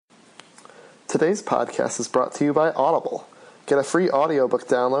Today's podcast is brought to you by Audible. Get a free audiobook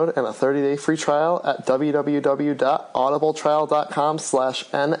download and a 30-day free trial at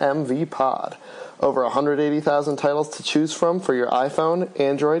www.audibletrial.com/nmvpod. Over 180,000 titles to choose from for your iPhone,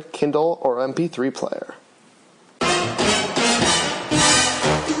 Android, Kindle, or MP3 player.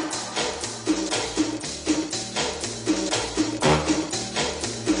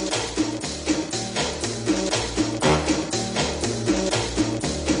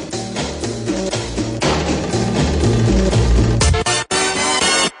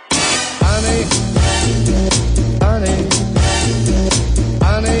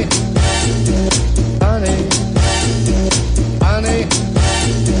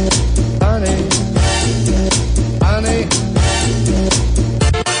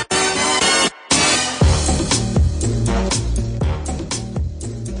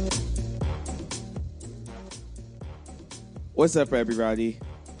 What's up, everybody?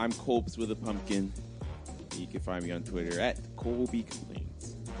 I'm Colbs with a Pumpkin. You can find me on Twitter at Colby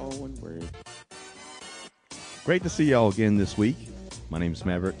Complaints. All one word. Great to see y'all again this week. My name's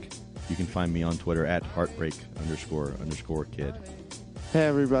Maverick. You can find me on Twitter at heartbreak__kid. Hey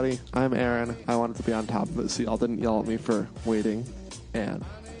everybody, I'm Aaron. I wanted to be on top of it so y'all didn't yell at me for waiting. And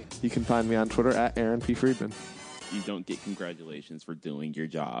you can find me on Twitter at Aaron P. Friedman. You don't get congratulations for doing your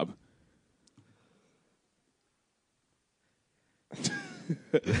job.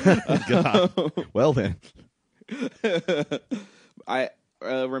 God. Well then. I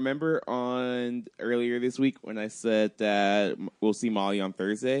remember on earlier this week when I said that we'll see Molly on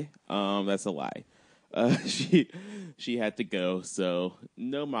Thursday. That's a lie. She had to go, so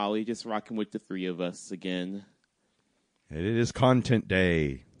no Molly, just rocking with the three of us again. It is content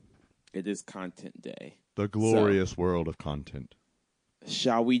day. It is content day. The glorious world of content.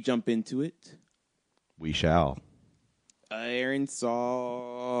 Shall we jump into it? We shall. Aaron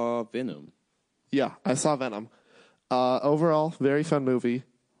saw Venom. Yeah, I saw Venom. Overall, very fun movie.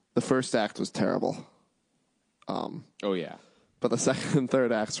 The first act was terrible. Oh, yeah. But the second and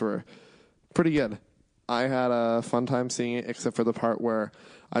third acts were pretty good. I had a fun time seeing it, except for the part where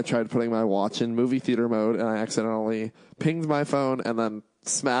I tried putting my watch in movie theater mode, and I accidentally pinged my phone and then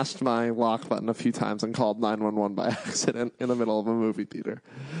smashed my lock button a few times and called 911 by accident in the middle of a movie theater.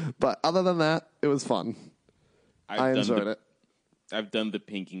 But other than that, it was fun. I enjoyed it. I've done the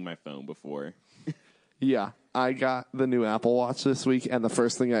pinking my phone before. Yeah, I got the new Apple Watch this week, and the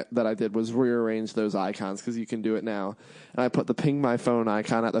first thing that I did was rearrange those icons, because you can do it now. And I put the ping my phone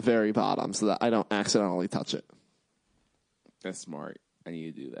icon at the very bottom so that I don't accidentally touch it. That's smart. I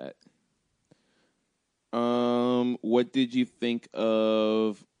need to do that. What did you think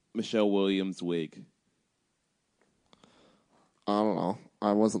of Michelle Williams' wig? I don't know.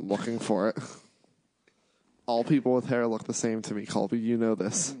 I wasn't looking for it. All people with hair look the same to me, Colby. You know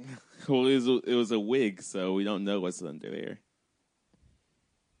this. Well, it was a wig, so we don't know what's under there.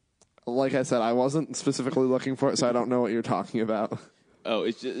 Like I said, I wasn't specifically looking for it, so I don't know what you're talking about. Oh,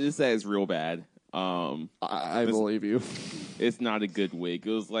 it's that is real bad. I believe you. It's not a good wig.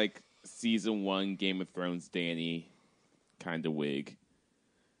 It was like season 1 Game of Thrones Dany kind of wig.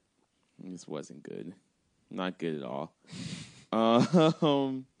 This wasn't good. Not good at all.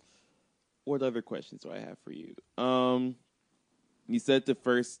 What other questions do I have for you? You said the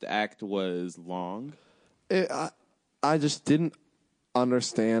first act was long. I just didn't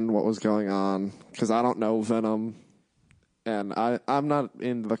understand what was going on because I don't know Venom, and I'm not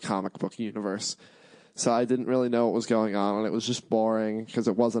in the comic book universe, so I didn't really know what was going on, and it was just boring because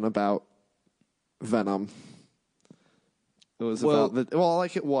it wasn't about Venom. It was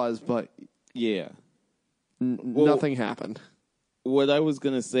it was, but yeah, nothing happened. What I was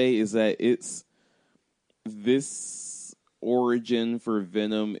going to say is that this origin for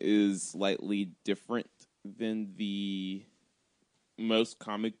Venom is slightly different than the most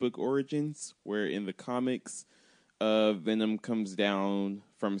comic book origins, where in the comics, Venom comes down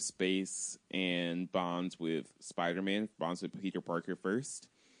from space and bonds with Spider-Man, bonds with Peter Parker first.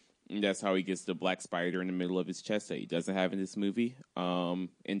 And that's how he gets the black spider in the middle of his chest that he doesn't have in this movie. And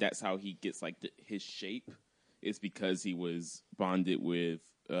that's how he gets his shape. It's because he was bonded with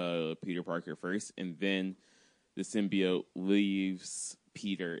Peter Parker first, and then the symbiote leaves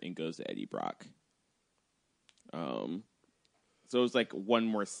Peter and goes to Eddie Brock. So it was like one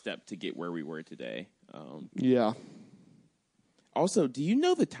more step to get where we were today. Yeah. Also, do you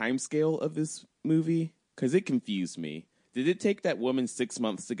know the timescale of this movie? Because it confused me. Did it take that woman 6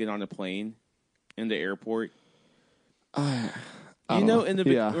 months to get on a plane in the airport?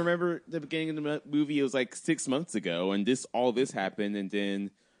 Remember the beginning of the movie? It was like 6 months ago, and all this happened, and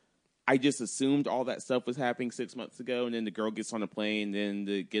then I just assumed all that stuff was happening 6 months ago, and then the girl gets on a plane, then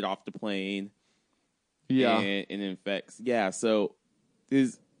they get off the plane, Yeah. and it infects. Yeah, so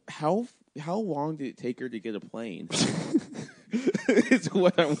is how long did it take her to get a plane? Is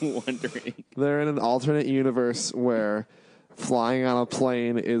what I'm wondering. They're in an alternate universe where flying on a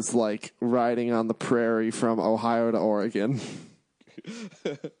plane is like riding on the prairie from Ohio to Oregon.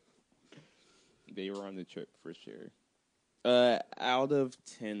 They were on the trip for sure. Out of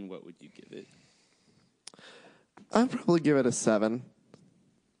 10, what would you give it? I'd probably give it a 7.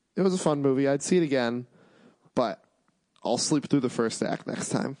 It was a fun movie. I'd see it again, but I'll sleep through the first act next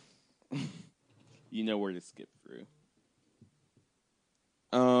time. You know where to skip through.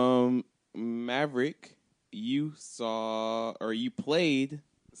 Maverick, you played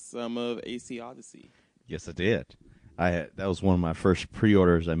some of AC Odyssey. Yes, I did. That was one of my first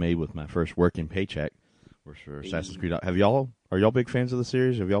pre-orders I made with my first working paycheck. Was for Assassin's Creed. Are y'all big fans of the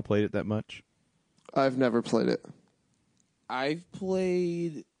series? Have y'all played it that much? I've never played it. I've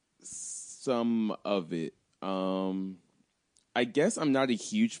played some of it. I guess I'm not a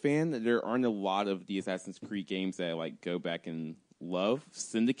huge fan. There aren't a lot of the Assassin's Creed games that I like go back and love.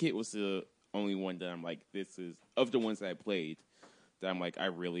 Syndicate was the only one that I'm like, this is of the ones that I played that I'm like, I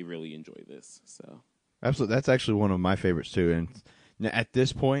really, really enjoy this. So absolutely, that's actually one of my favorites too. And at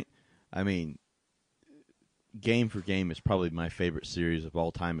this point, I mean, game for game is probably my favorite series of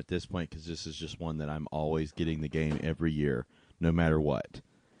all time at this point because this is just one that I'm always getting the game every year, no matter what.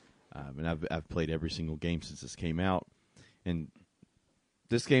 And I've played every single game since this came out. And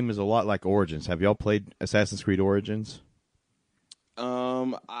this game is a lot like Origins. Have y'all played Assassin's Creed Origins?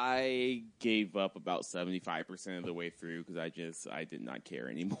 I gave up about 75% of the way through because I did not care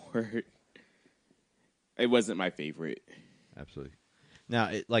anymore. It wasn't my favorite. Absolutely.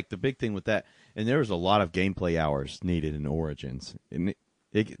 Now, like the big thing with that, and there was a lot of gameplay hours needed in Origins, and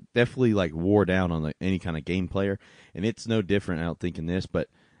it definitely like wore down on any kind of game player, and it's no different, I don't think, in this. But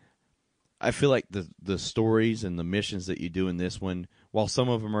I feel like the stories and the missions that you do in this one, while some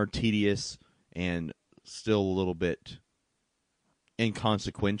of them are tedious and still a little bit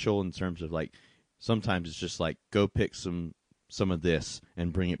inconsequential in terms of like sometimes it's just like go pick some of this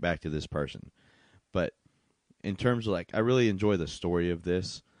and bring it back to this person, but in terms of like I really enjoy the story of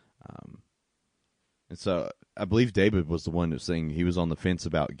this, and so I believe David was the one who's saying he was on the fence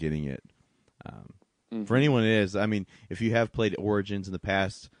about getting it. For anyone it is, I mean, if you have played Origins in the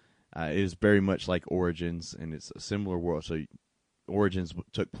past, it is very much like Origins, and it's a similar world. So Origins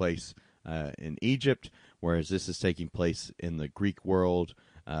took place in Egypt, whereas this is taking place in the Greek world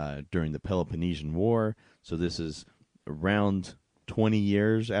during the Peloponnesian War. So this is around 20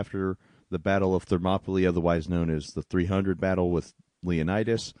 years after the Battle of Thermopylae, otherwise known as the 300 Battle with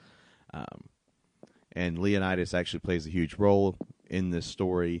Leonidas. And Leonidas actually plays a huge role in this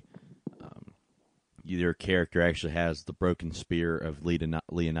story. Their character actually has the broken spear of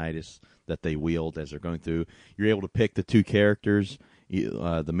Leonidas that they wield as they're going through. You're able to pick the two characters,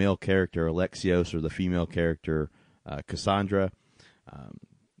 the male character Alexios or the female character Cassandra.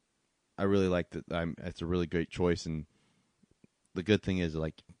 I really like that. It's a really great choice, and the good thing is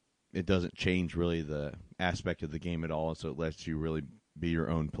like it doesn't change really the aspect of the game at all, so it lets you really be your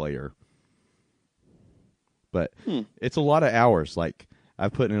own player. But it's a lot of hours. Like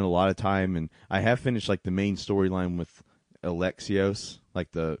I've put in a lot of time, and I have finished like the main storyline with Alexios.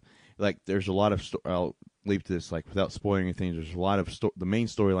 There's a lot of I'll leap to this like without spoiling anything. There's a lot of the main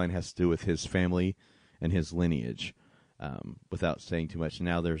storyline has to do with his family and his lineage. Without saying too much.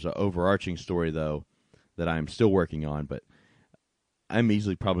 Now there's an overarching story though that I'm still working on, but I'm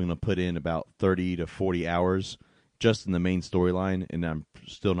easily probably going to put in about 30 to 40 hours just in the main storyline, and I'm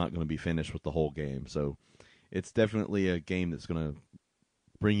still not going to be finished with the whole game. So it's definitely a game that's going to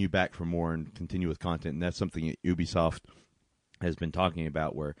bring you back for more and continue with content, and that's something that Ubisoft has been talking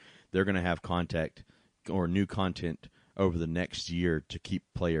about, where they're going to have content or new content over the next year to keep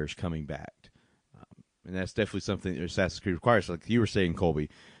players coming back. And that's definitely something that Assassin's Creed requires. Like you were saying, Colby,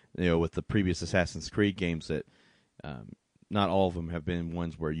 with the previous Assassin's Creed games, that not all of them have been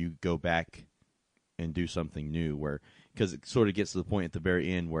ones where you go back and do something new. Because it sort of gets to the point at the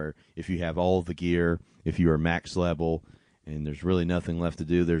very end where if you have all of the gear, if you are max level, and there's really nothing left to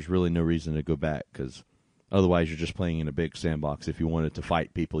do, there's really no reason to go back. Because otherwise, you're just playing in a big sandbox. If you wanted to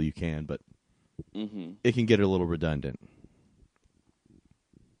fight people, you can, but it can get a little redundant.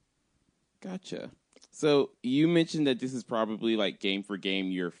 Gotcha. So you mentioned that this is probably like game for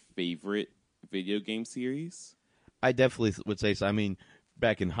game your favorite video game series. I definitely would say so. I mean,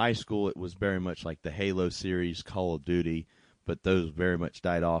 back in high school, it was very much like the Halo series, Call of Duty, but those very much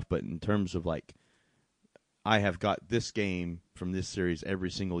died off. But in terms of like, I have got this game from this series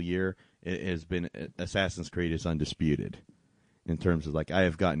every single year. It has been Assassin's Creed is undisputed. In terms of like, I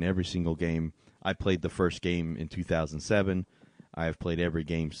have gotten every single game I played the first game in 2007. I have played every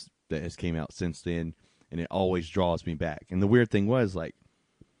game that has came out since then, and it always draws me back. And the weird thing was, like,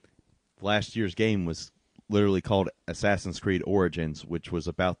 last year's game was literally called Assassin's Creed Origins, which was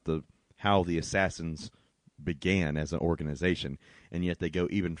about how the Assassins began as an organization, and yet they go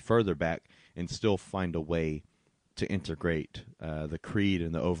even further back and still find a way to integrate the creed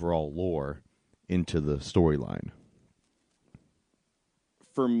and the overall lore into the storyline.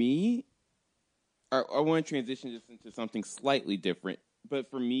 For me, I want to transition this into something slightly different, but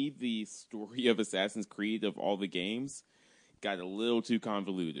for me, the story of Assassin's Creed of all the games got a little too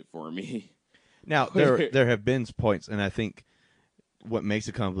convoluted for me. Now, there have been points, and I think what makes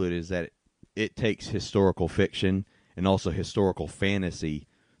it convoluted is that it takes historical fiction and also historical fantasy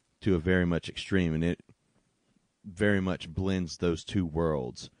to a very much extreme, and it very much blends those two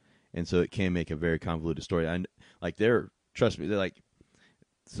worlds, and so it can make a very convoluted story. Trust me, they're like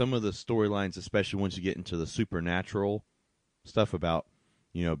some of the storylines, especially once you get into the supernatural stuff about,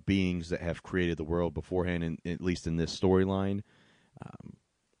 you know, beings that have created the world beforehand, and at least in this storyline,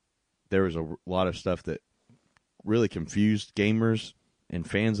 there was a lot of stuff that really confused gamers and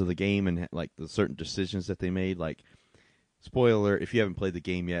fans of the game, and like the certain decisions that they made. Like, spoiler, if you haven't played the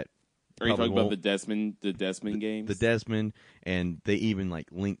game yet, are you talking about the Desmond games? The Desmond, and they even like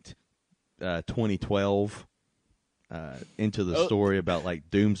linked 2012 into the story about like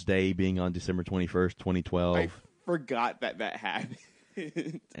Doomsday being on December 21st, 2012. I forgot that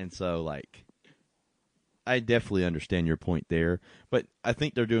happened. And so, like, I definitely understand your point there, but I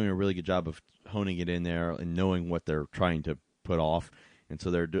think they're doing a really good job of honing it in there and knowing what they're trying to put off. And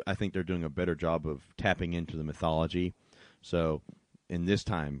so I think they're doing a better job of tapping into the mythology. So in this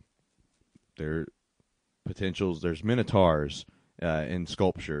time, there's Minotaurs and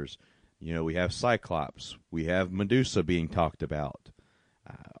sculptures. You know, we have Cyclops. We have Medusa being talked about.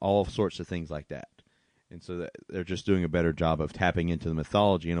 All sorts of things like that. And so they're just doing a better job of tapping into the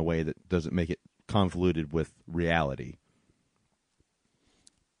mythology in a way that doesn't make it convoluted with reality.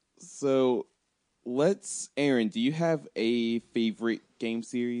 So, Aaron, do you have a favorite game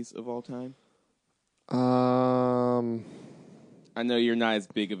series of all time? I know you're not as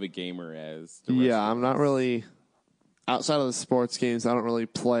big of a gamer as the rest of I'm not really, outside of the sports games, I don't really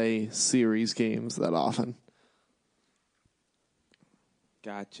play series games that often.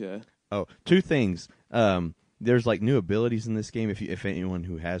 Gotcha. Oh, two things. There's like new abilities in this game. If anyone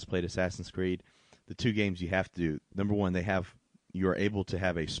who has played Assassin's Creed, the two games you have to do. Number one, you are able to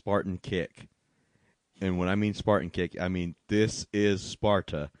have a Spartan kick, and when I mean Spartan kick, I mean this is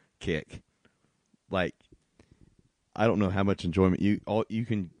Sparta kick. Like, I don't know how much enjoyment you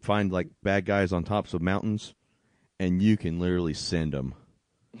can find like bad guys on tops of mountains, and you can literally send them,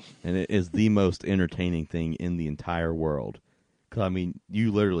 and it is the most entertaining thing in the entire world. Because I mean,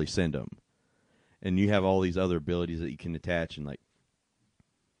 you literally send them. And you have all these other abilities that you can attach, and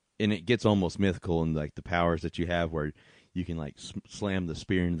it gets almost mythical in like the powers that you have, where you can like slam the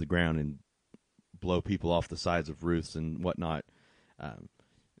spear into the ground and blow people off the sides of roofs and whatnot.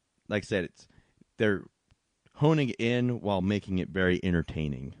 Like I said, they're honing it in while making it very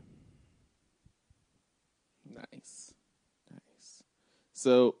entertaining. Nice.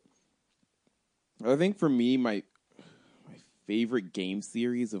 So, I think for me, my favorite game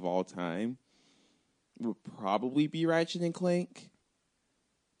series of all time would probably be Ratchet and Clank,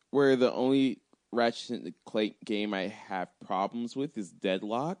 where the only Ratchet and Clank game I have problems with is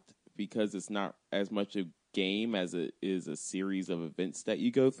Deadlocked, because it's not as much a game as it is a series of events that you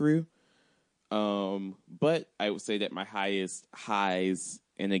go through. But I would say that my highest highs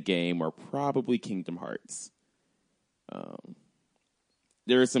in a game are probably Kingdom Hearts.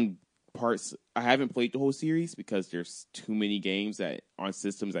 There are some parts I haven't played the whole series because there's too many games that on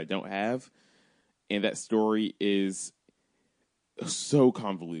systems I don't have, and that story is so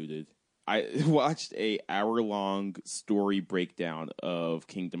convoluted. I watched a hour-long story breakdown of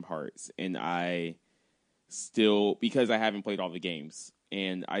Kingdom Hearts, and I still, because I haven't played all the games,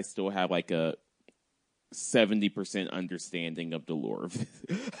 and I still have like a 70% understanding of the lore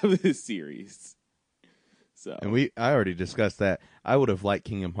of this series. So, and I already discussed that. I would have liked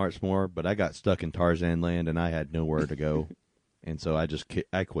Kingdom Hearts more, but I got stuck in Tarzan Land and I had nowhere to go, and so I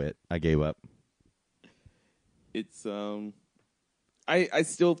quit. I gave up. It's I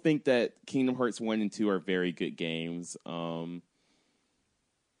still think that Kingdom Hearts 1 and 2 are very good games.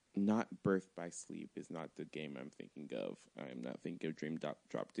 Not Birth by Sleep is not the game I'm thinking of. I'm not thinking of Dream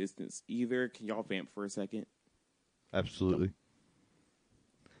Drop Distance either. Can y'all vamp for a second? Absolutely.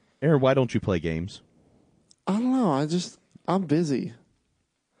 Aaron, why don't you play games? I don't know. I'm busy.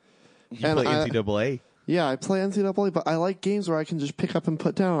 You play NCAA? Yeah, I play NCAA, but I like games where I can just pick up and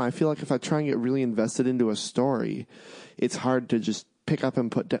put down. I feel like if I try and get really invested into a story, it's hard to just pick up and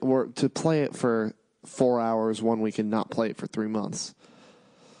put down, or to play it for 4 hours 1 week and not play it for 3 months.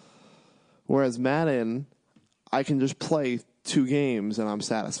 Whereas Madden, I can just play 2 games and I'm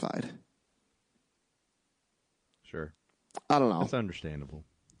satisfied. Sure. I don't know. That's understandable.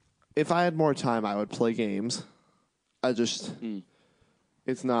 If I had more time, I would play games.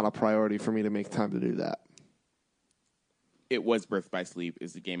 It's not a priority for me to make time to do that. It was Birth by Sleep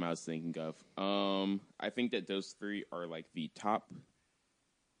is the game I was thinking of. I think that those 3 are like the top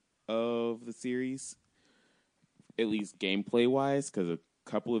of the series, at least gameplay wise, because a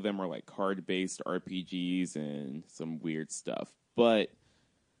couple of them are like card based RPGs and some weird stuff. But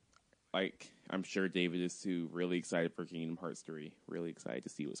like, I'm sure David is too. Really excited for Kingdom Hearts 3. Really excited to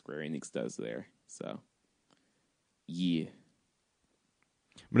see what Square Enix does there. So, yeah.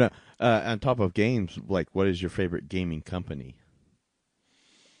 But on top of games, like, what is your favorite gaming company?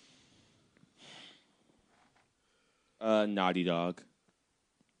 Naughty Dog.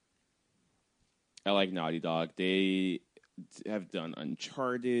 I like Naughty Dog. They have done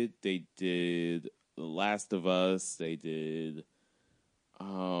Uncharted. They did The Last of Us. They did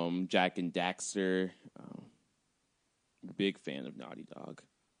Jack and Daxter. Big fan of Naughty Dog.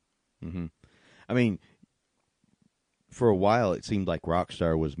 Mm-hmm. I mean, for a while it seemed like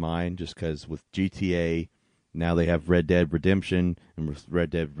Rockstar was mine, just because with GTA, now they have Red Dead Redemption, and with Red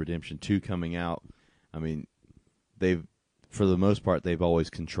Dead Redemption 2 coming out, I mean, for the most part, they've always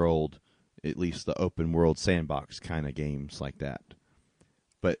controlled at least the open world sandbox kind of games like that.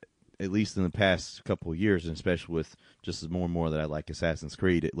 But at least in the past couple of years, and especially with just more and more that I like Assassin's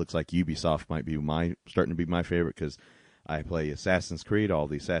Creed, it looks like Ubisoft might be starting to be my favorite, because I play Assassin's Creed, all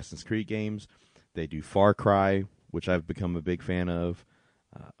the Assassin's Creed games. They do Far Cry, which I've become a big fan of.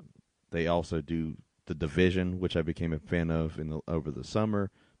 They also do The Division, which I became a fan of over the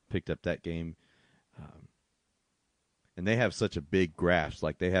summer. Picked up that game. And they have such a big grasp.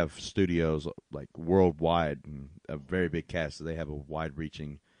 Like, they have studios like worldwide and a very big cast, so they have a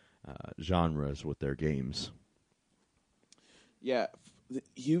wide-reaching genres with their games. Yeah,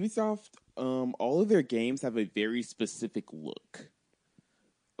 Ubisoft, all of their games have a very specific look.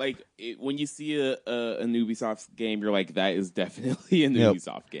 Like, when you see an Ubisoft game, you're like, that is definitely an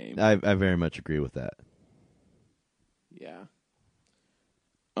Ubisoft game. I very much agree with that. Yeah.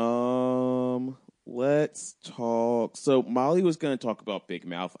 Let's talk. So Molly was going to talk about Big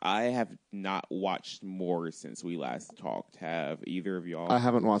Mouth. I have not watched more since we last talked. Have either of y'all? I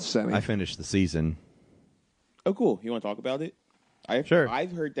haven't watched any. I finished the season. Oh, cool. You want to talk about it? Sure.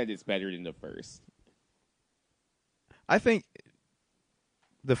 I've heard that it's better than the first. I think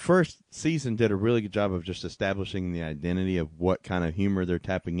the first season did a really good job of just establishing the identity of what kind of humor they're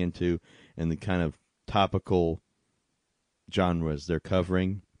tapping into and the kind of topical genres they're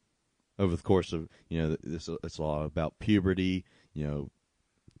covering over the course of, it's all about puberty,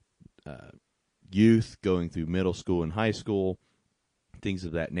 youth going through middle school and high school, things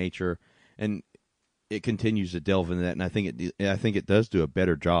of that nature, and it continues to delve into that. And I think it does do a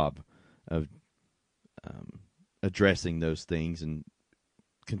better job of addressing those things and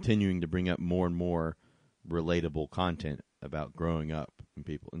continuing to bring up more and more relatable content about growing up and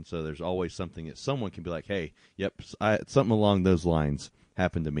people. And so there's always something that someone can be like, hey, yep, something along those lines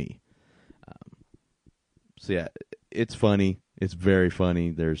happened to me. So yeah, it's funny. It's very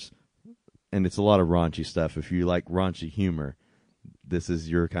funny. And it's a lot of raunchy stuff. If you like raunchy humor, this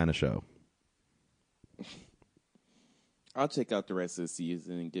is your kind of show. I'll check out the rest of the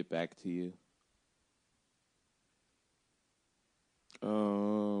season and get back to you.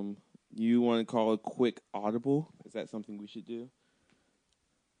 You want to call a quick audible? Is that something we should do?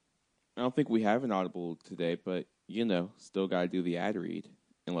 I don't think we have an audible today, but, still got to do the ad read.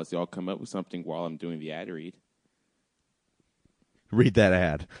 Unless y'all come up with something while I'm doing the ad read. Read that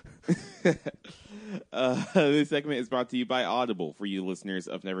ad. This segment is brought to you by Audible. For you listeners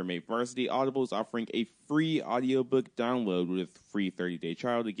of Never Made Varsity, Audible is offering a free audiobook download with a free 30-day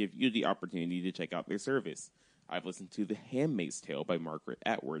trial to give you the opportunity to check out their service. I've listened to The Handmaid's Tale by Margaret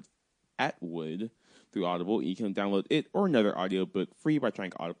Atwood through Audible. You can download it or another audiobook free by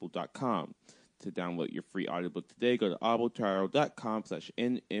trying audible.com. To download your free audiobook today, go to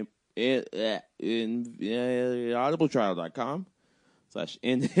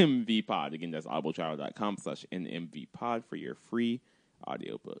audibletrial.com/NMVPod. Again, that's audibletrial.com/NMVPod for your free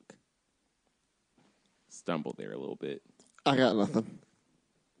audiobook. Stumbled there a little bit. I got nothing.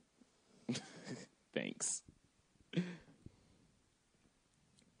 Thanks.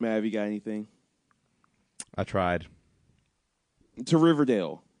 Matt, have you got anything? I tried. To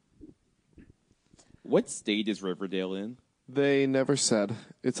Riverdale. What state is Riverdale in? They never said.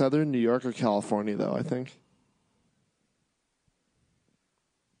 It's either New York or California, though, I think.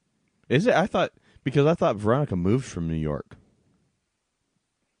 Is it? I thought Veronica moved from New York.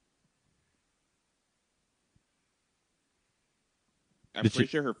 I'm pretty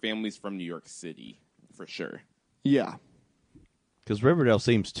sure her family's from New York City, for sure. Yeah. Because Riverdale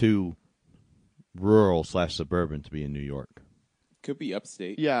seems too rural/suburban to be in New York. Could be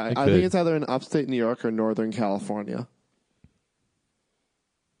upstate. Yeah, It I could. think it's either in upstate New York or Northern California.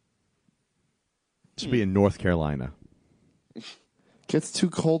 Should be in North Carolina. Gets too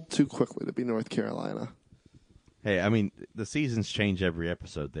cold too quickly to be North Carolina. Hey, I mean, the seasons change every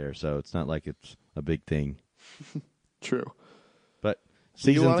episode there, so it's not like it's a big thing. True. But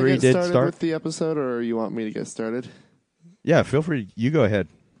You season want to 3 get did started start. with the episode, or you want me to get started? Yeah, feel free. You go ahead.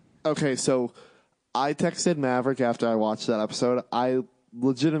 Okay, so I texted Maverick after I watched that episode. I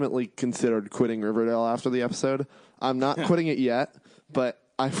legitimately considered quitting Riverdale after the episode. I'm not quitting it yet, but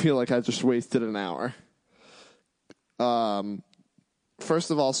I feel like I just wasted an hour.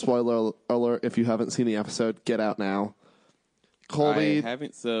 First of all, spoiler alert, if you haven't seen the episode, get out now. Colby, I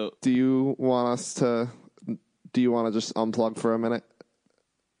haven't, so... do you want to just unplug for a minute?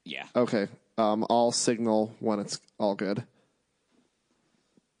 Yeah. Okay. I'll signal when it's all good.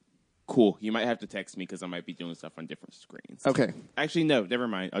 Cool. You might have to text me because I might be doing stuff on different screens. Okay. Actually, no, never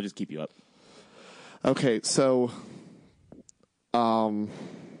mind. I'll just keep you up. Okay, so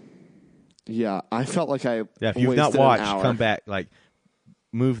yeah, I felt like I Yeah, if you've not wasted an watched, hour. come back. Like,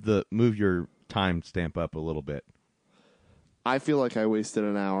 move your time stamp up a little bit. I feel like I wasted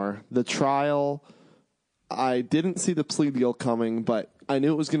an hour. The trial, I didn't see the plea deal coming, but I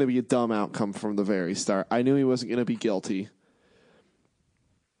knew it was going to be a dumb outcome from the very start. I knew he wasn't going to be guilty.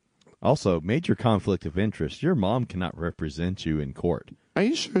 Also, major conflict of interest. Your mom cannot represent you in court. Are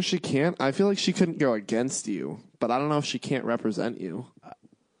you sure she can't? I feel like she couldn't go against you, but I don't know if she can't represent you.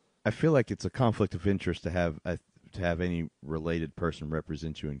 I feel like it's a conflict of interest to have any related person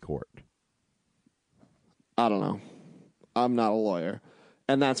represent you in court. I don't know. I'm not a lawyer.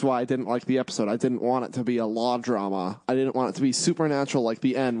 And that's why I didn't like the episode. I didn't want it to be a law drama. I didn't want it to be supernatural like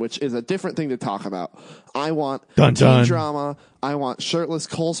the end, which is a different thing to talk about. I want Dun, teen dun. drama. I want shirtless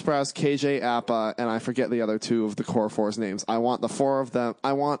Cole Sprouse, KJ Appa, and I forget the other two of the Core Four's names. I want the four of them.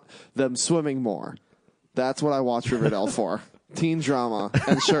 I want them swimming more. That's what I watch Riverdale for. Teen drama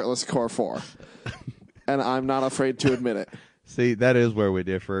and shirtless Core Four. And I'm not afraid to admit it. See, that is where we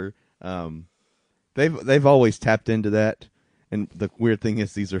differ. They've always tapped into that. And the weird thing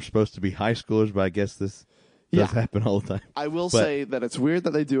is these are supposed to be high schoolers, but I guess this does happen all the time. I will But say that it's weird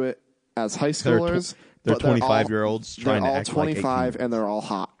that they do it as high They're schoolers. they're but they're 25-year-olds trying to all act like 25 18. and they're all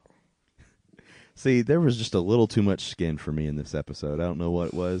hot. See, there was just a little too much skin for me in this episode. I don't know what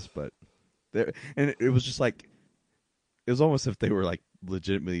it was, but it was just like it was almost as if they were like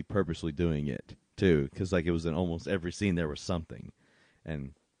legitimately purposely doing it too, because like it was in almost every scene there was something,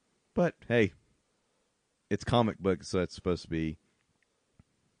 but hey, it's comic book, so it's supposed to be.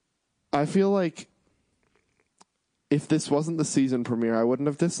 I feel like if this wasn't the season premiere, I wouldn't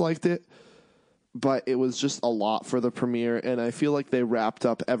have disliked it. But it was just a lot for the premiere, and I feel like they wrapped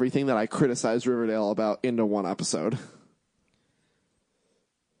up everything that I criticized Riverdale about into one episode.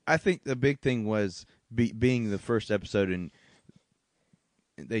 I think the big thing was being the first episode, and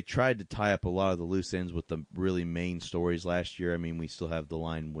they tried to tie up a lot of the loose ends with the really main stories last year. I mean, we still have the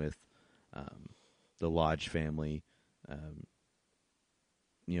line with the Lodge family,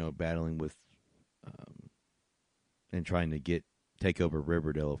 battling with and trying to take over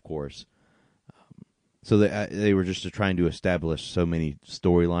Riverdale, of course. So they were just trying to establish so many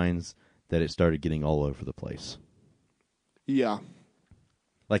storylines that it started getting all over the place. Yeah.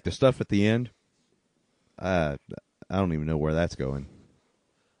 Like the stuff at the end, I don't even know where that's going.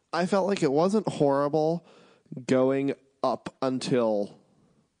 I felt like it wasn't horrible going up until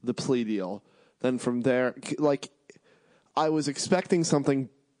the plea deal. Then from there, like, I was expecting something.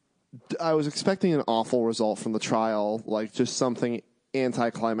 I was expecting an awful result from the trial, like just something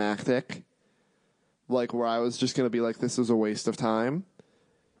anticlimactic, like where I was just going to be like, this is a waste of time.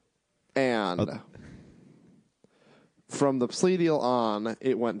 And from the plea deal on,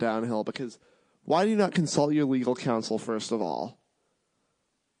 it went downhill because why do you not consult your legal counsel, first of all?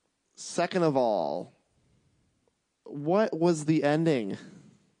 Second of all, what was the ending?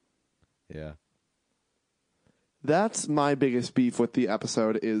 Yeah. That's my biggest beef with the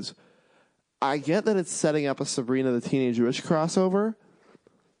episode is I get that it's setting up a Sabrina the Teenage Witch crossover,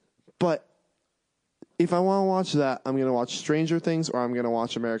 but if I want to watch that, I'm going to watch Stranger Things or I'm going to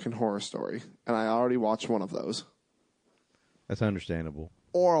watch American Horror Story, and I already watched one of those. That's understandable.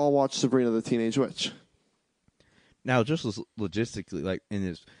 or I'll watch Sabrina the Teenage Witch. Now, just logistically, like in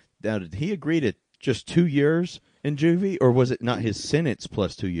his, now did he agree to just 2 years in juvie, or was it not his sentence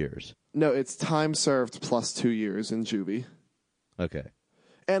plus 2 years? No, it's time served plus 2 years in juvie. Okay.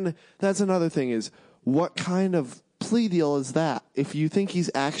 And that's another thing is, what kind of plea deal is that? If you think he's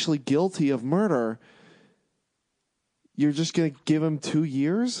actually guilty of murder, you're just going to give him 2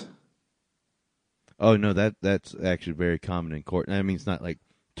 years? Oh no, that's actually very common in court. I mean, it's not like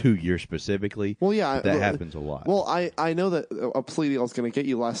 2 years specifically. Well, yeah, but that happens a lot. Well, I know that a plea deal is going to get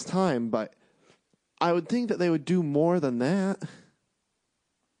you less time, but I would think that they would do more than that.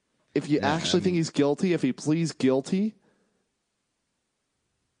 If you actually think he's guilty, if he pleads guilty.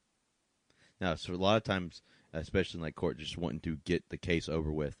 Now, so a lot of times, especially in like court, just wanting to get the case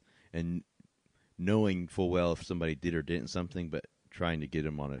over with and knowing full well if somebody did or didn't something, but trying to get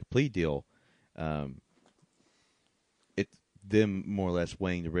them on a plea deal, it's them more or less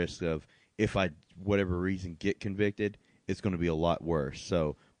weighing the risk of, if I, whatever reason, get convicted, it's going to be a lot worse.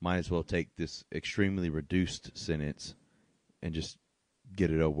 So might as well take this extremely reduced sentence and just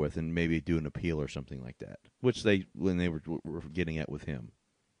get it over with, and maybe do an appeal or something like that, which they were getting at with him.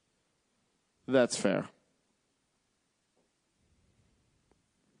 That's fair.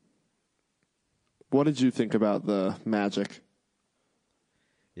 What did you think about the magic?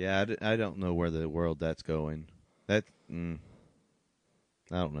 Yeah, I don't know where the world that's going. I don't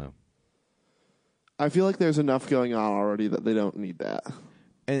know. I feel like there's enough going on already that they don't need that.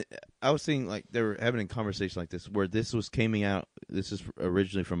 And I was seeing, like, they were having a conversation like this where this was coming out. This is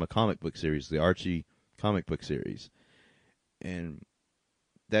originally from a comic book series, the Archie comic book series. And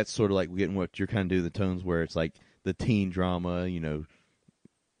that's sort of like getting what you're kind of doing, the tones where it's like the teen drama, you know,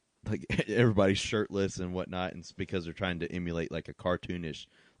 like everybody's shirtless and whatnot. And it's because they're trying to emulate like a cartoonish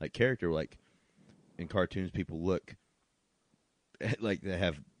like character. Like in cartoons, people look like they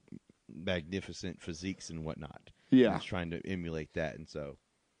have magnificent physiques and whatnot. Yeah. And it's trying to emulate that. And so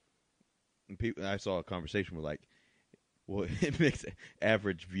I saw a conversation where, like, well, it makes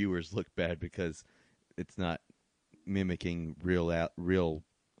average viewers look bad because it's not mimicking real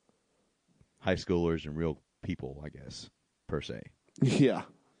high schoolers and real people, I guess, per se. Yeah.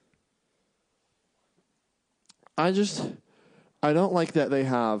 I don't like that they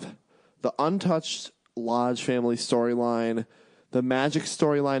have the untouched Lodge family storyline, the Magic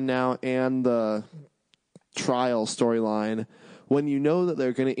storyline now, and the trial storyline, when you know that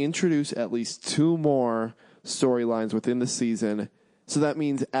they're going to introduce at least 2 more storylines within the season. So that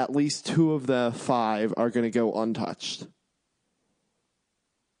means at least 2 of the 5 are going to go untouched.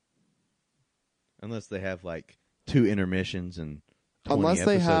 Unless they have like 2 intermissions and 20 unless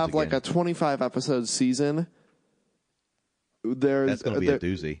they have again. like a 25 episode season, that's going to be a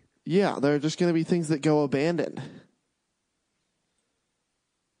doozy. Yeah, there are just going to be things that go abandoned.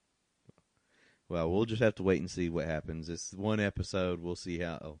 Well, we'll just have to wait and see what happens. It's 1 episode. We'll see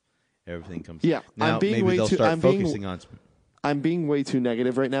how everything comes. Yeah, now maybe they'll start focusing on. I'm being way too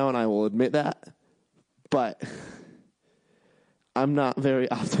negative right now, and I will admit that. But I'm not very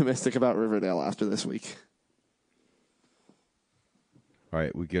optimistic about Riverdale after this week. All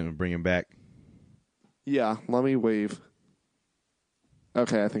right, we're going to bring him back. Yeah, let me wave.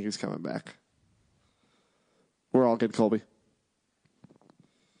 Okay, I think he's coming back. We're all good, Colby.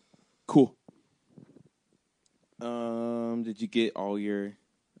 Cool. Did you get all your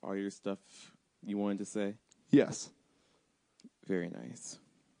stuff you wanted to say? Yes. Very nice.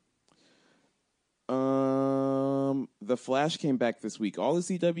 The Flash came back this week. All the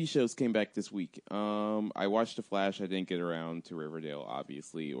CW shows came back this week. I watched The Flash. I didn't get around to Riverdale,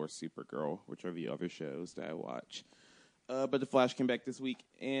 obviously, or Supergirl, which are the other shows that I watch. But The Flash came back this week,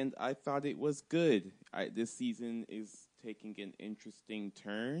 and I thought it was good. This season is taking an interesting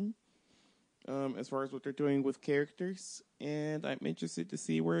turn as far as what they're doing with characters, and I'm interested to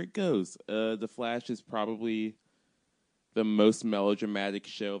see where it goes. The Flash is probably the most melodramatic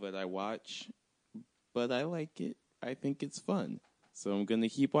show that I watch, but I like it. I think it's fun. So I'm going to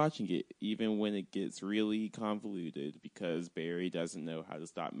keep watching it, even when it gets really convoluted, because Barry doesn't know how to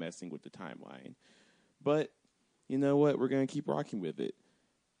stop messing with the timeline. But you know what? We're going to keep rocking with it.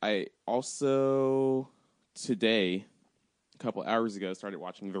 I also, today, a couple hours ago, started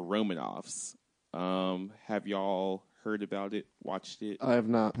watching The Romanoffs. Have y'all heard about it, watched it? I have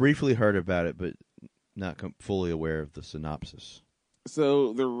not. Briefly heard about it, but not fully aware of the synopsis.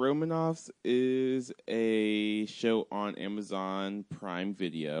 So, The Romanoffs is a show on Amazon Prime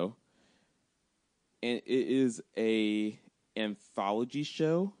Video, and it is a anthology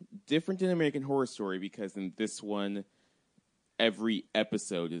show, different than American Horror Story, because in this one, every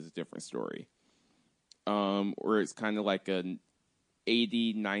episode is a different story. Or it's kind of like a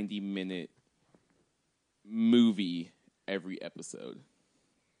 80, 90-minute movie every episode.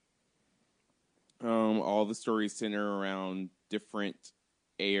 All the stories center around different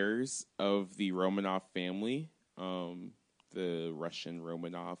heirs of the Romanov family, the Russian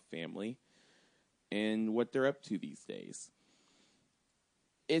Romanov family, and what they're up to these days.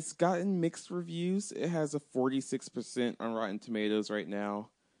 It's gotten mixed reviews. It has a 46% on Rotten Tomatoes right now.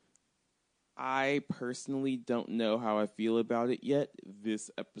 I personally don't know how I feel about it yet. This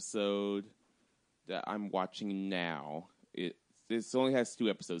episode that I'm watching now, this only has 2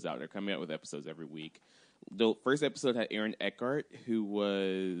 episodes out. They're coming out with episodes every week. The first episode had Aaron Eckhart, who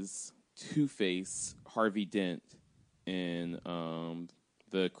was Two-Face Harvey Dent in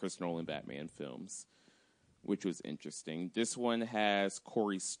the Chris Nolan Batman films, which was interesting. This one has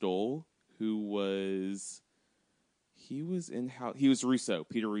Corey Stoll, who was Peter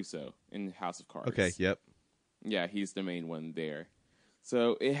Russo in House of Cards. Okay, yep. Yeah, he's the main one there.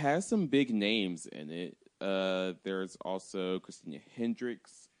 So it has some big names in it. There's also Christina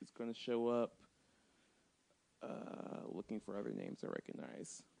Hendricks is going to show up. Looking for other names I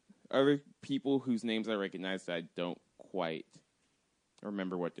recognize. Other people whose names I recognize that I don't quite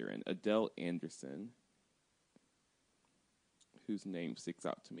remember what they're in. Adele Anderson, whose name sticks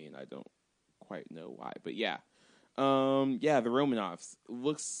out to me, and I don't quite know why. But yeah. The Romanovs.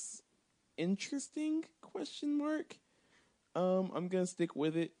 Looks interesting, ? I'm going to stick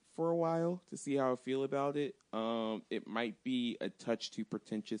with it for a while to see how I feel about it. It might be a touch too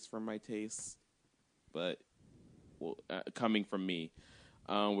pretentious for my taste, but coming from me,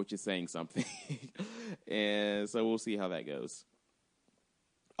 which is saying something. And so we'll see how that goes.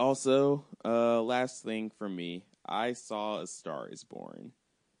 Also, last thing for me, I saw A Star Is Born.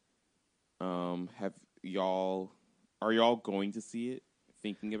 Are y'all going to see it?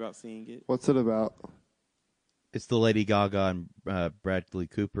 Thinking about seeing it? What's it about? It's the Lady Gaga and Bradley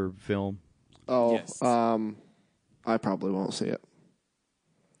Cooper film. Oh, yes. I probably won't see it.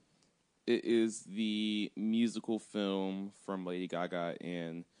 It is the musical film from Lady Gaga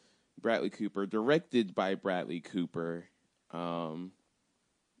and Bradley Cooper, directed by Bradley Cooper, in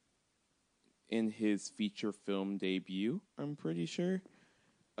his feature film debut, I'm pretty sure.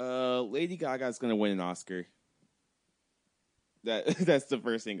 Lady Gaga is going to win an Oscar. That's the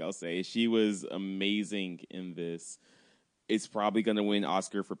first thing I'll say. She was amazing in this. It's probably going to win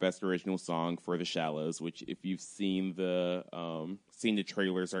Oscar for Best Original Song for The Shallows, which if you've seen the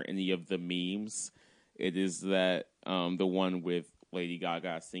trailers or any of the memes, it is that the one with Lady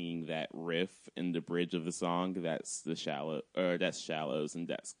Gaga singing that riff in the bridge of the song. That's that's Shallows, and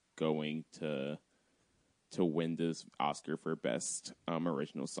that's going to win this Oscar for Best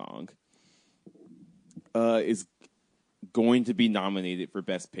Original Song. Is going to be nominated for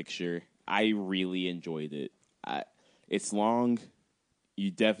Best Picture. I really enjoyed it. It's long.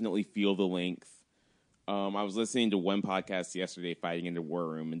 You definitely feel the length. I was listening to one podcast yesterday, Fighting in the War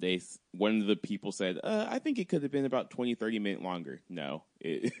Room, and one of the people said, I think it could have been about 20, 30 minutes longer. No,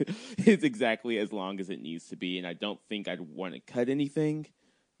 it's exactly as long as it needs to be, and I don't think I'd want to cut anything,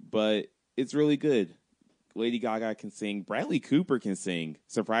 but it's really good. Lady Gaga can sing. Bradley Cooper can sing.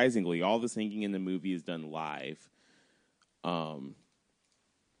 Surprisingly, all the singing in the movie is done live.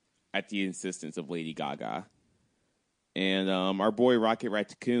 At the insistence of Lady Gaga. And our boy Rocket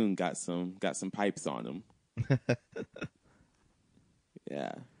Raccoon got some pipes on him.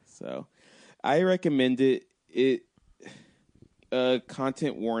 Yeah, so I recommend it.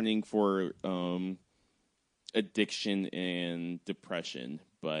 Content warning for addiction and depression,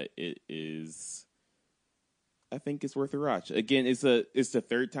 but it is. I think it's worth a watch. Again, it's the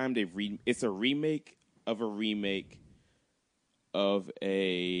third time it's a remake of a remake of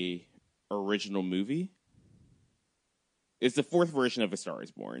a original movie. It's the fourth version of A Star Is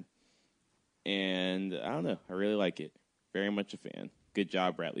Born. And I don't know. I really like it. Very much a fan. Good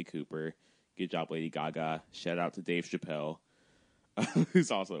job, Bradley Cooper. Good job, Lady Gaga. Shout out to Dave Chappelle, who's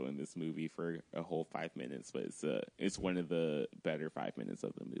also in this movie for a whole 5 minutes. But it's one of the better 5 minutes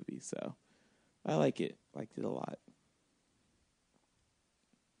of the movie. So I like it. Liked it a lot.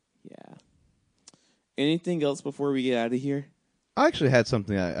 Yeah. Anything else before we get out of here? I actually had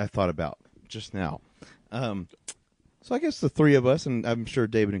something I thought about just now. So I guess the three of us, and I'm sure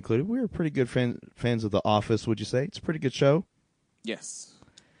David included, we were pretty good fans of The Office, would you say? It's a pretty good show. Yes.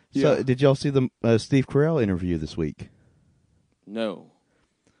 So Yeah. did y'all see the Steve Carell interview this week? No.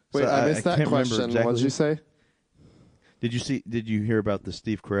 Wait, So I missed that can't remember question. exactly What did you say? Did you hear about the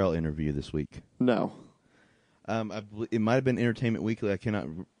Steve Carell interview this week? No. It might have been Entertainment Weekly. I cannot,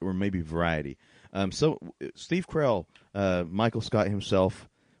 or maybe Variety. So Steve Carell, Michael Scott himself,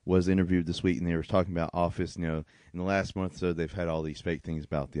 was interviewed this week, and they were talking about Office. You know, in the last month or so, they've had all these fake things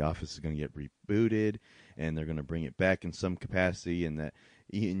about the Office is going to get rebooted, and they're going to bring it back in some capacity, and that,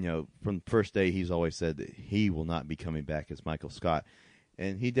 you know, from the first day, he's always said that he will not be coming back as Michael Scott.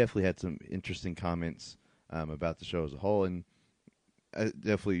 And he definitely had some interesting comments about the show as a whole, and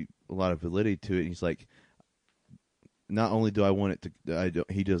definitely a lot of validity to it. He's like, not only do I want it to,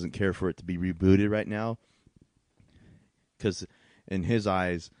 he doesn't care for it to be rebooted right now, because in his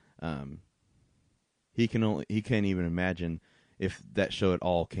eyes, he can't even imagine if that show at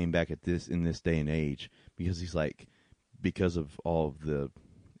all came back in this day and age, because he's like, because of all of the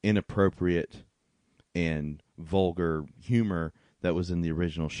inappropriate and vulgar humor that was in the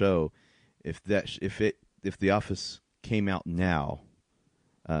original show, if The Office came out now,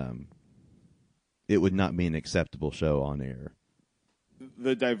 it would not be an acceptable show on air.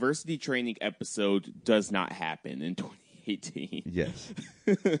 The diversity training episode does not happen in 2018. Yes.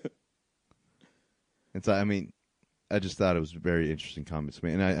 And so, I mean, I just thought it was very interesting comments,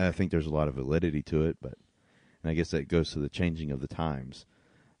 and I think there's a lot of validity to it, and I guess that goes to the changing of the times.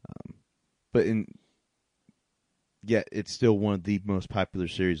 Yet it's still one of the most popular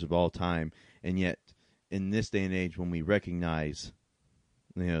series of all time, and yet in this day and age, when we recognize,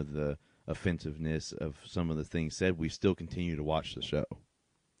 you know, the offensiveness of some of the things said, we still continue to watch the show.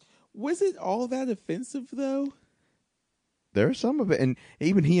 Was it all that offensive, though? There's some of it, and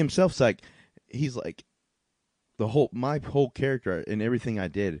even he himself's like, he's like, my whole character and everything I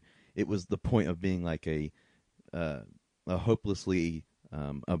did, it was the point of being like a hopelessly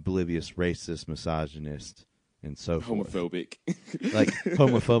oblivious, racist, misogynist, and so forth. Homophobic. Like,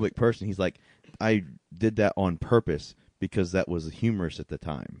 homophobic person. He's like, I did that on purpose because that was humorous at the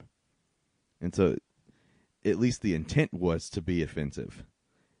time. And so, at least the intent was to be offensive.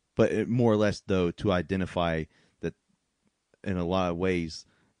 But it, more or less, though, to identify that in a lot of ways,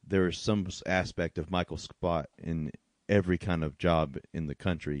 there is some aspect of Michael Scott in every kind of job in the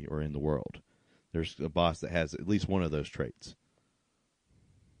country or in the world. There's a boss that has at least one of those traits.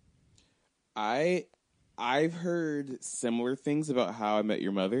 I've heard similar things about How I Met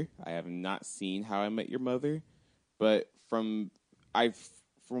Your Mother. I have not seen How I Met Your Mother, but from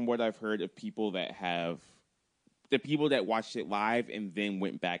what I've heard of people that watched it live and then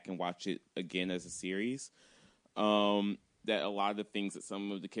went back and watched it again as a series, that a lot of the things that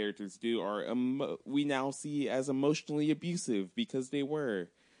some of the characters do are we now see as emotionally abusive because they were.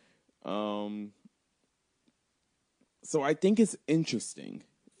 So I think it's interesting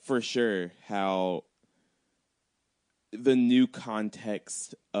for sure how the new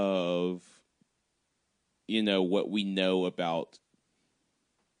context of, you know, what we know about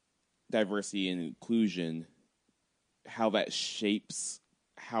diversity and inclusion, how that shapes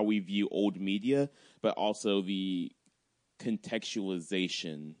how we view old media, but also the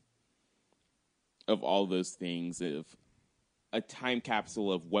contextualization of all those things, of a time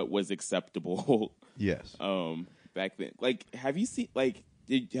capsule of what was acceptable. Yes. Back then. Like, have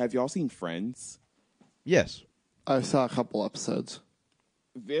y'all seen Friends? Yes. I saw a couple episodes.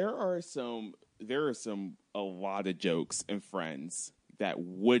 There are a lot of jokes in Friends that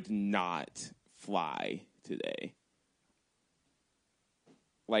would not fly today.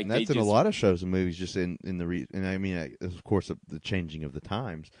 Like, and that's in a lot of shows and movies, just and I mean, of course, the changing of the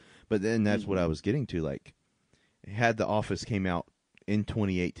times. But then that's what I was getting to. Like, had The Office came out in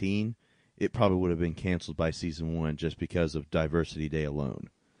 2018, it probably would have been canceled by season 1 just because of Diversity Day alone.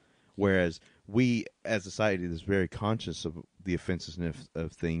 Whereas we, as a society, is very conscious of the offensiveness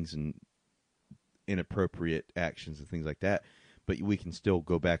of things and inappropriate actions and things like that. But we can still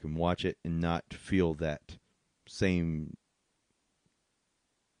go back and watch it and not feel that same,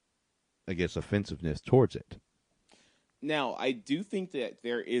 I guess, offensiveness towards it. Now, I do think that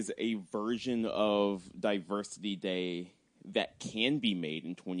there is a version of Diversity Day that can be made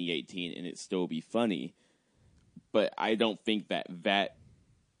in 2018 and it still be funny. But I don't think that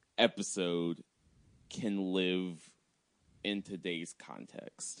episode can live in today's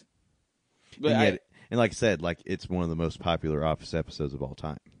context. But and like I said, like, it's one of the most popular Office episodes of all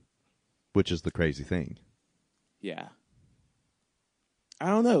time, which is the crazy thing. Yeah. I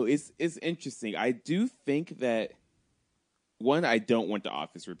don't know. It's interesting. I do think that, one, I don't want The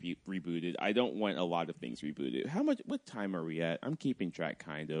Office rebooted. I don't want a lot of things rebooted. What time are we at? I'm keeping track,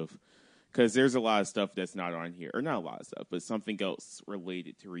 kind of. Because there's a lot of stuff that's not on here. Or not a lot of stuff, but something else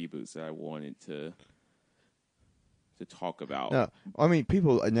related to reboots that I wanted to talk about. No, I mean,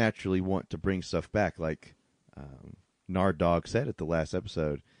 people naturally want to bring stuff back. Like Nard Dog said at the last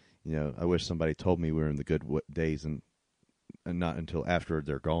episode, you know, I wish somebody told me we were in the good days and not until after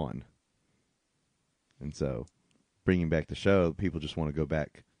they're gone. And so, bringing back the show, people just want to go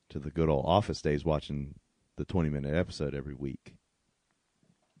back to the good old office days watching the 20-minute episode every week.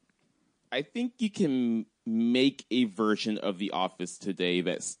 I think you can make a version of The Office today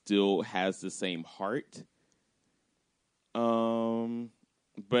that still has the same heart.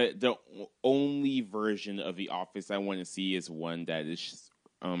 But the only version of The Office I want to see is one that is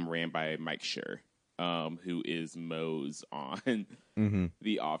ran by Mike Schur, who is Mose on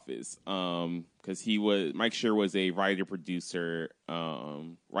The Office. Because Mike Schur was a writer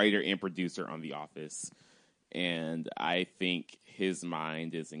and producer on The Office. And I think his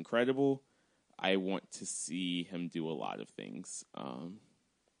mind is incredible. I want to see him do a lot of things.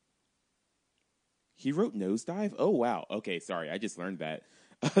 He wrote Nosedive? Oh, wow. Okay, sorry. I just learned that.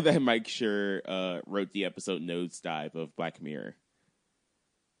 That Mike Schur wrote the episode Nosedive of Black Mirror.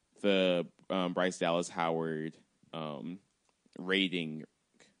 The Bryce Dallas Howard rating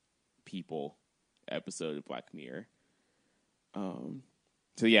people episode of Black Mirror.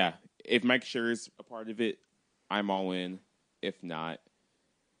 So, yeah, if Mike Schur's a part of it, I'm all in. If not,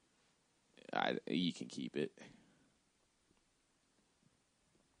 you can keep it.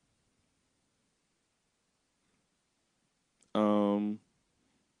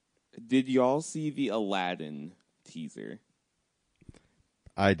 Did y'all see the Aladdin teaser?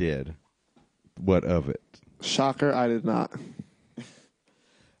 I did. What of it? Shocker, I did not.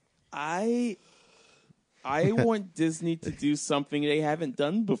 I want Disney to do something they haven't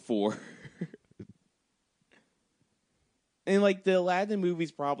done before. And, like, the Aladdin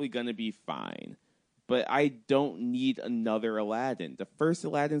movie's probably going to be fine. But I don't need another Aladdin. The first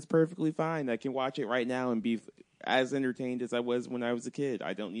Aladdin's perfectly fine. I can watch it right now and be as entertained as I was when I was a kid.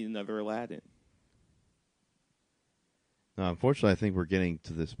 I don't need another Aladdin. No, unfortunately, I think we're getting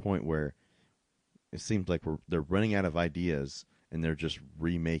to this point where it seems like they're running out of ideas and they're just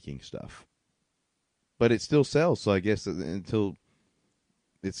remaking stuff. But it still sells, so I guess until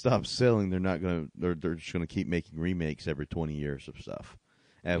it stops selling, they're just gonna keep making remakes every 20 years of stuff,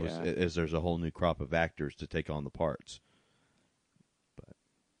 as there's a whole new crop of actors to take on the parts. But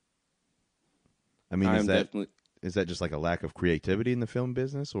I mean, is that just like a lack of creativity in the film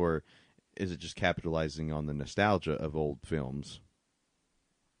business, or is it just capitalizing on the nostalgia of old films?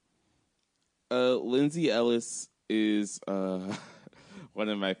 Lindsay Ellis is one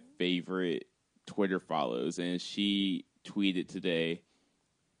of my favorite Twitter follows, and she tweeted today.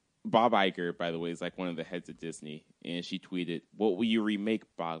 Bob Iger, by the way, is like one of the heads of Disney, and she tweeted, "What will you remake,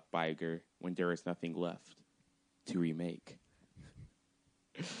 Bob Iger, when there is nothing left to remake?"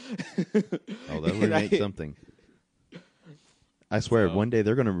 Oh, they'll remake something. I swear, one day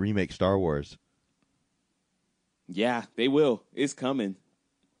they're going to remake Star Wars. Yeah, they will. It's coming.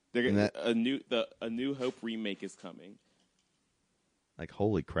 A New Hope remake is coming. Like,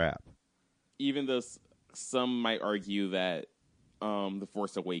 holy crap! Even though some might argue that The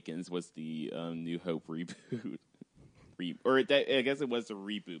Force Awakens was the New Hope reboot. I guess it was a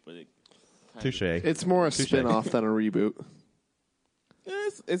reboot, but touche. It's more a spin-off than a reboot.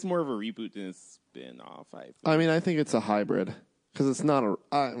 It's more of a reboot than a spin-off. I mean, I think it's a hybrid because it's not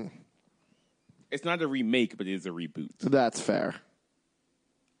a. It's not a remake, but it is a reboot. That's fair,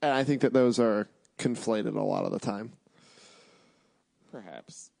 and I think that those are conflated a lot of the time.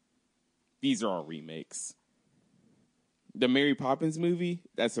 Perhaps these are all remakes. The Mary Poppins movie,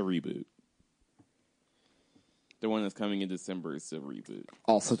 that's a reboot. The one that's coming in December is a reboot.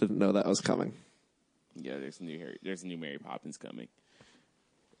 Also didn't know that was coming. Yeah, there's a new Mary Poppins coming.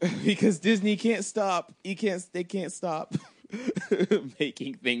 Because Disney can't stop. They can't stop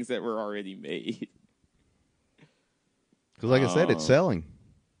making things that were already made. Because like I said, it's selling.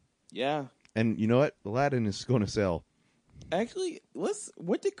 Yeah. And you know what? Aladdin is going to sell. Actually,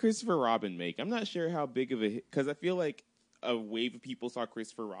 what did Christopher Robin make? I'm not sure how big of a hit, because I feel like a wave of people saw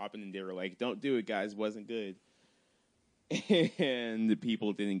Christopher Robin and they were like, "Don't do it, guys, wasn't good." And the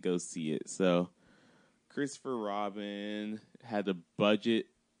people didn't go see it. So Christopher Robin had a budget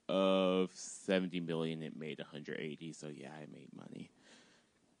of $70 million. It made $180. So yeah, it made money.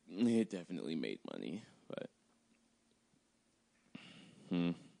 It definitely made money, but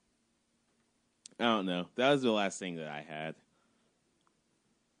I don't know. That was the last thing that I had.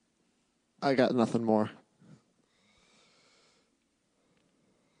 I got nothing more.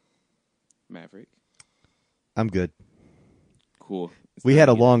 Maverick? I'm good. Cool. We had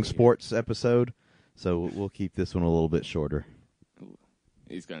a long sports episode, so we'll keep this one a little bit shorter.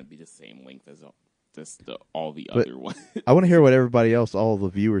 It's going to be the same length as all the other ones. I want to hear what everybody else, all the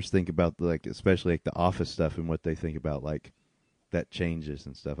viewers, think about, especially the Office stuff and what they think about that changes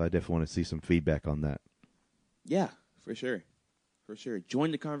and stuff. I definitely want to see some feedback on that. Yeah, for sure. For sure.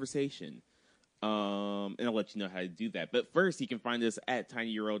 Join the conversation. And I'll let you know how to do that. But first, you can find us at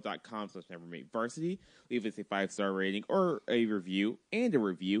tinyurl.com/nevermadevarsity. Leave us a 5-star rating or a review, either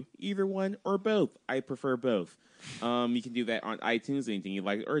one or both. I prefer both. You can do that on iTunes. Anything you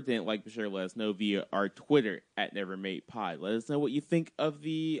like or didn't like, be sure to let us know via our Twitter at NeverMadePod. Let us know what you think of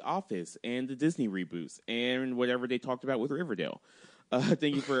The Office and the Disney reboots and whatever they talked about with Riverdale.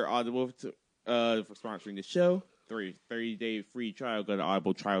 Thank you for Audible for sponsoring the show. 30-day free trial. Go to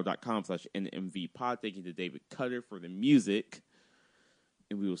audibletrial.com/NMVPod. Thank you to David Cutter for the music.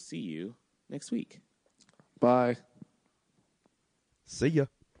 And we will see you next week. Bye. See ya.